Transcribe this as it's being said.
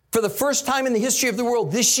for the first time in the history of the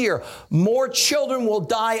world this year, more children will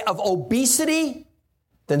die of obesity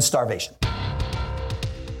than starvation.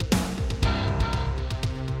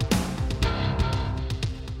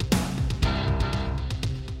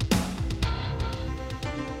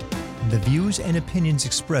 The views and opinions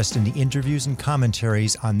expressed in the interviews and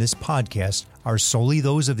commentaries on this podcast are solely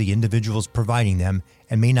those of the individuals providing them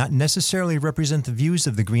and may not necessarily represent the views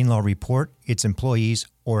of the Greenlaw Report, its employees,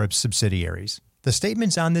 or its subsidiaries. The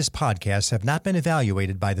statements on this podcast have not been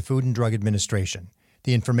evaluated by the Food and Drug Administration.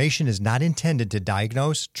 The information is not intended to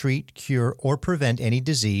diagnose, treat, cure, or prevent any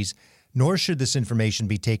disease, nor should this information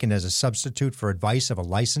be taken as a substitute for advice of a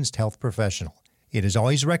licensed health professional. It is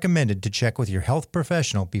always recommended to check with your health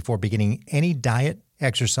professional before beginning any diet,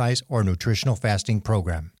 exercise, or nutritional fasting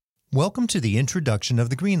program. Welcome to the introduction of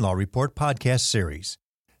the Greenlaw Report podcast series.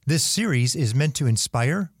 This series is meant to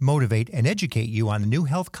inspire, motivate, and educate you on the new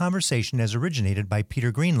health conversation as originated by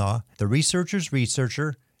Peter Greenlaw, the researcher's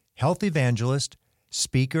researcher, health evangelist,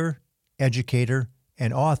 speaker, educator,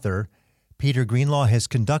 and author. Peter Greenlaw has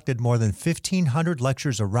conducted more than 1,500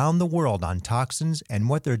 lectures around the world on toxins and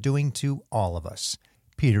what they're doing to all of us.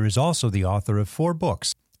 Peter is also the author of 4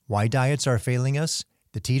 books, Why Diets Are Failing Us,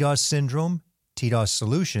 The TDOS Syndrome, TDOS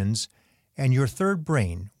Solutions, and Your Third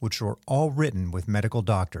Brain, which were all written with medical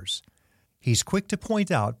doctors. He's quick to point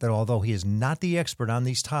out that although he is not the expert on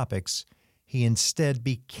these topics, he instead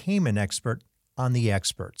became an expert on the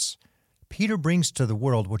experts. Peter brings to the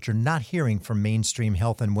world what you're not hearing from mainstream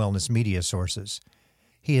health and wellness media sources.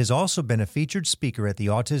 He has also been a featured speaker at the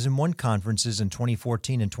Autism One conferences in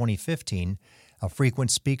 2014 and 2015, a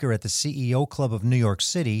frequent speaker at the CEO Club of New York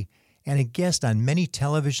City, and a guest on many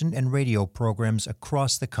television and radio programs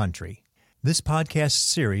across the country. This podcast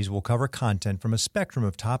series will cover content from a spectrum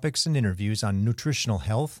of topics and interviews on nutritional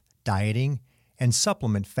health, dieting, and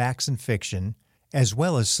supplement facts and fiction, as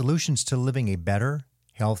well as solutions to living a better,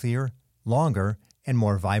 healthier, longer, and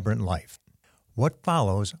more vibrant life. What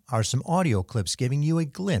follows are some audio clips giving you a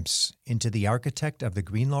glimpse into the architect of the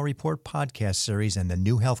Greenlaw Report podcast series and the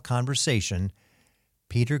New Health Conversation,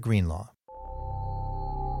 Peter Greenlaw.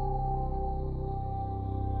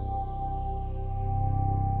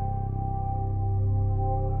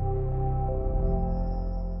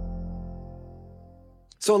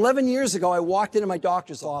 So 11 years ago, I walked into my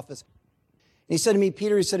doctor's office. And he said to me,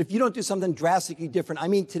 Peter, he said, if you don't do something drastically different, I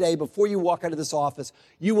mean today, before you walk out of this office,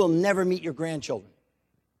 you will never meet your grandchildren.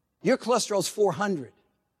 Your cholesterol's 400.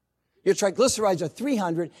 Your triglycerides are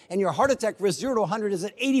 300, and your heart attack risk 0 to 100 is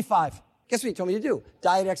at 85. Guess what he told me to do?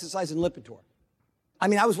 Diet, exercise, and Lipitor. I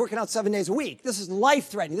mean, I was working out 7 days a week. This is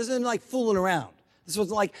life-threatening. This isn't like fooling around. This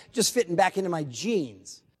wasn't like just fitting back into my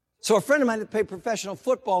jeans. So a friend of mine that played professional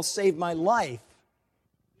football saved my life.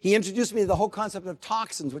 He introduced me to the whole concept of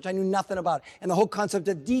toxins, which I knew nothing about, and the whole concept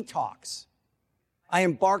of detox. I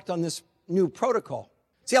embarked on this new protocol.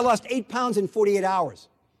 See, I lost 8 pounds in 48 hours.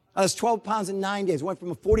 I lost 12 pounds in 9 days. Went from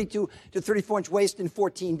a 42 to 34-inch waist in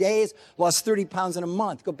 14 days. Lost 30 pounds in a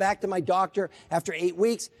month. Go back to my doctor after 8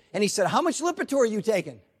 weeks, and he said, how much Lipitor are you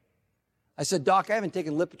taking? I said, Doc, I haven't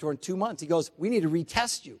taken Lipitor in 2 months. He goes, we need to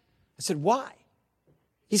retest you. I said, why?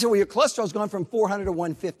 He said, well, your cholesterol's gone from 400 to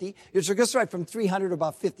 150, your triglyceride from 300 to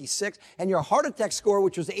about 56, and your heart attack score,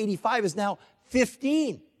 which was 85, is now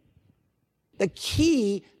 15. The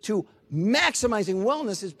key to maximizing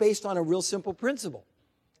wellness is based on a real simple principle,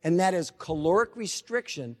 and that is caloric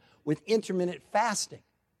restriction with intermittent fasting.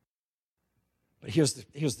 But here's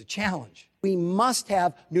the challenge. We must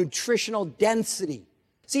have nutritional density.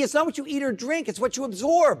 See, it's not what you eat or drink, it's what you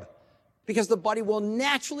absorb, because the body will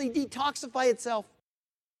naturally detoxify itself.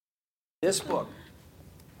 This book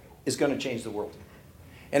is going to change the world.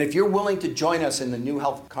 And if you're willing to join us in the New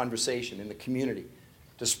Health Conversation in the community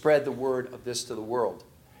to spread the word of this to the world,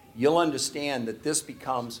 you'll understand that this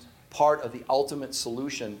becomes part of the ultimate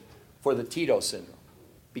solution for the TDOS syndrome.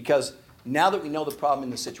 Because now that we know the problem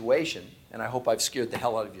in the situation, and I hope I've scared the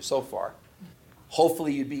hell out of you so far,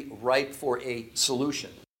 hopefully you'd be ripe for a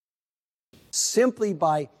solution. Simply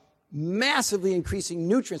by massively increasing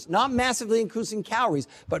nutrients, not massively increasing calories,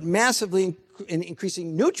 but massively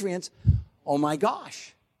increasing nutrients, oh my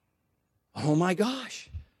gosh. Oh my gosh.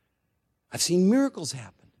 I've seen miracles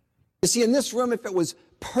happen. You see, in this room, if it was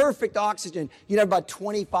perfect oxygen, you'd have about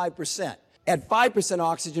 25%. At 5%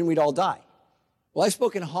 oxygen, we'd all die. Well, I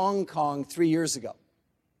spoke in Hong Kong 3 years ago.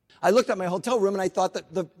 I looked at my hotel room and I thought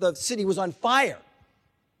that the city was on fire.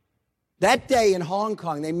 That day in Hong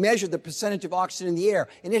Kong, they measured the percentage of oxygen in the air,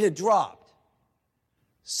 and it had dropped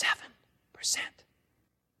 7%.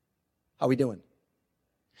 How are we doing?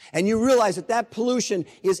 And you realize that pollution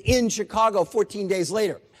is in Chicago 14 days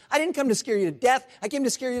later. I didn't come to scare you to death. I came to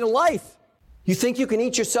scare you to life. You think you can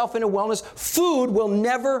eat yourself into wellness? Food will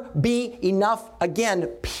never be enough again,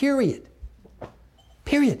 period.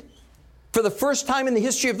 Period. For the first time in the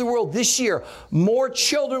history of the world this year, more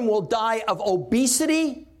children will die of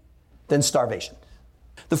obesity than starvation.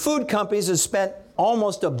 The food companies have spent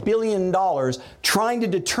almost $1 billion trying to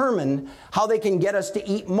determine how they can get us to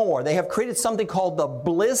eat more. They have created something called the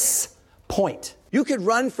bliss point. You could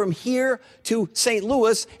run from here to St.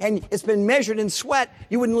 Louis, and it's been measured in sweat.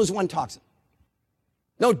 You wouldn't lose one toxin.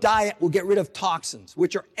 No diet will get rid of toxins,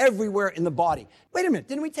 which are everywhere in the body. Wait a minute,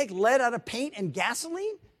 didn't we take lead out of paint and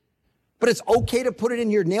gasoline? But it's okay to put it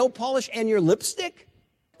in your nail polish and your lipstick?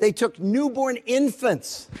 They took newborn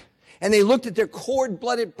infants, and they looked at their cord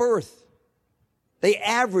blood at birth. They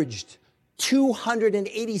averaged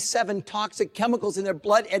 287 toxic chemicals in their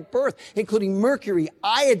blood at birth, including mercury,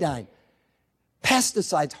 iodine,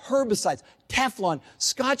 pesticides, herbicides, Teflon,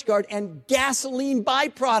 Scotchgard, and gasoline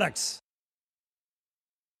byproducts.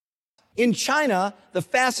 In China, the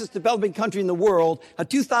fastest developing country in the world, a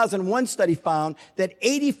 2001 study found that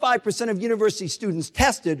 85% of university students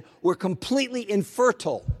tested were completely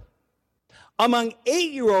infertile. Among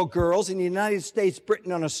 8-year-old girls in the United States,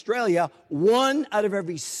 Britain, and Australia, 1 out of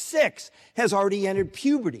every 6 has already entered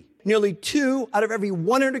puberty. Nearly 2 out of every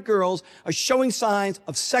 100 girls are showing signs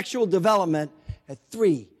of sexual development at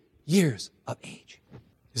 3 years of age.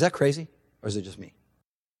 Is that crazy, or is it just me?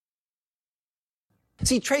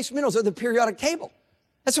 See, trace minerals are the periodic table.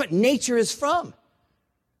 That's what nature is from.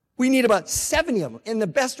 We need about 70 of them. In the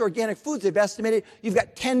best organic foods, they've estimated you've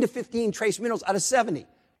got 10 to 15 trace minerals out of 70.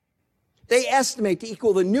 They estimate to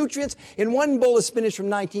equal the nutrients in one bowl of spinach from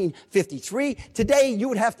 1953. Today, you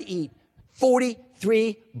would have to eat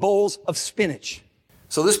 43 bowls of spinach.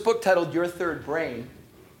 So this book titled Your Third Brain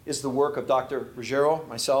is the work of Dr. Ruggiero,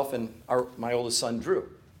 myself, and my oldest son, Drew.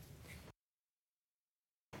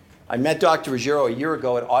 I met Dr. Ruggiero a year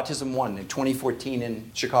ago at Autism One in 2014 in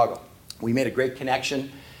Chicago. We made a great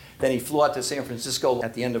connection. Then he flew out to San Francisco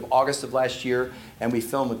at the end of August of last year, and we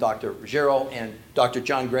filmed with Dr. Ruggiero and Dr.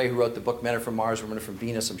 John Gray, who wrote the book Men Are From Mars, Women Are From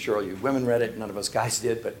Venus. I'm sure all you women read it. None of us guys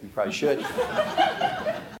did, but you probably should.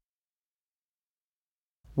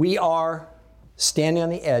 We are standing on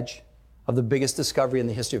the edge of the biggest discovery in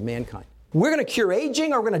the history of mankind. We're going to cure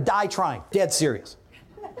aging, or we're going to die trying. Dead serious.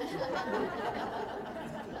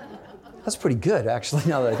 That's pretty good, actually,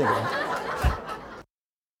 now that I think about it.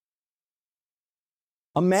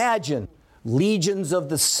 Imagine legions of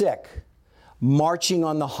the sick marching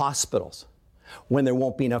on the hospitals when there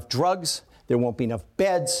won't be enough drugs, there won't be enough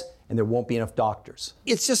beds, and there won't be enough doctors.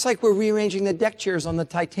 It's just like we're rearranging the deck chairs on the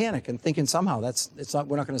Titanic and thinking somehow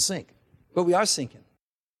we're not going to sink. But we are sinking.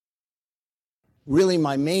 Really,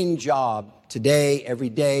 my main job today, every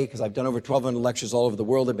day, because I've done over 1,200 lectures all over the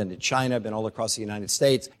world. I've been to China, I've been all across the United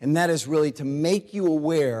States, and that is really to make you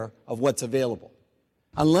aware of what's available.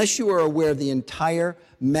 Unless you are aware of the entire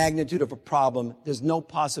magnitude of a problem, there's no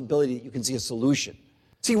possibility that you can see a solution.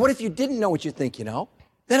 See, what if you didn't know what you think you know?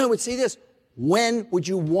 Then I would say this: when would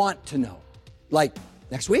you want to know? Like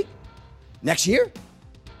next week? Next year?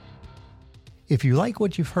 If you like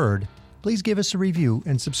what you've heard, please give us a review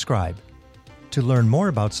and subscribe. To learn more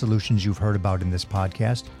about solutions you've heard about in this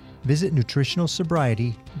podcast, visit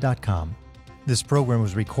nutritionalsobriety.com. This program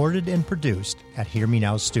was recorded and produced at Hear Me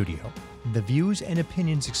Now Studio. The views and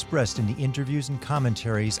opinions expressed in the interviews and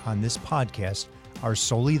commentaries on this podcast are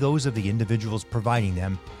solely those of the individuals providing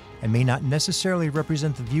them and may not necessarily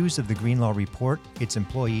represent the views of the Greenlaw Report, its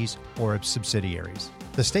employees, or its subsidiaries.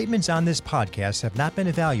 The statements on this podcast have not been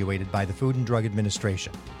evaluated by the Food and Drug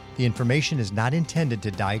Administration. The information is not intended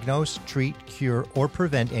to diagnose, treat, cure, or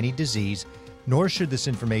prevent any disease, nor should this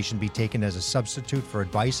information be taken as a substitute for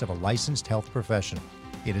advice of a licensed health professional.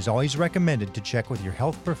 It is always recommended to check with your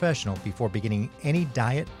health professional before beginning any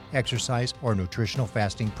diet, exercise, or nutritional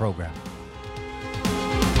fasting program.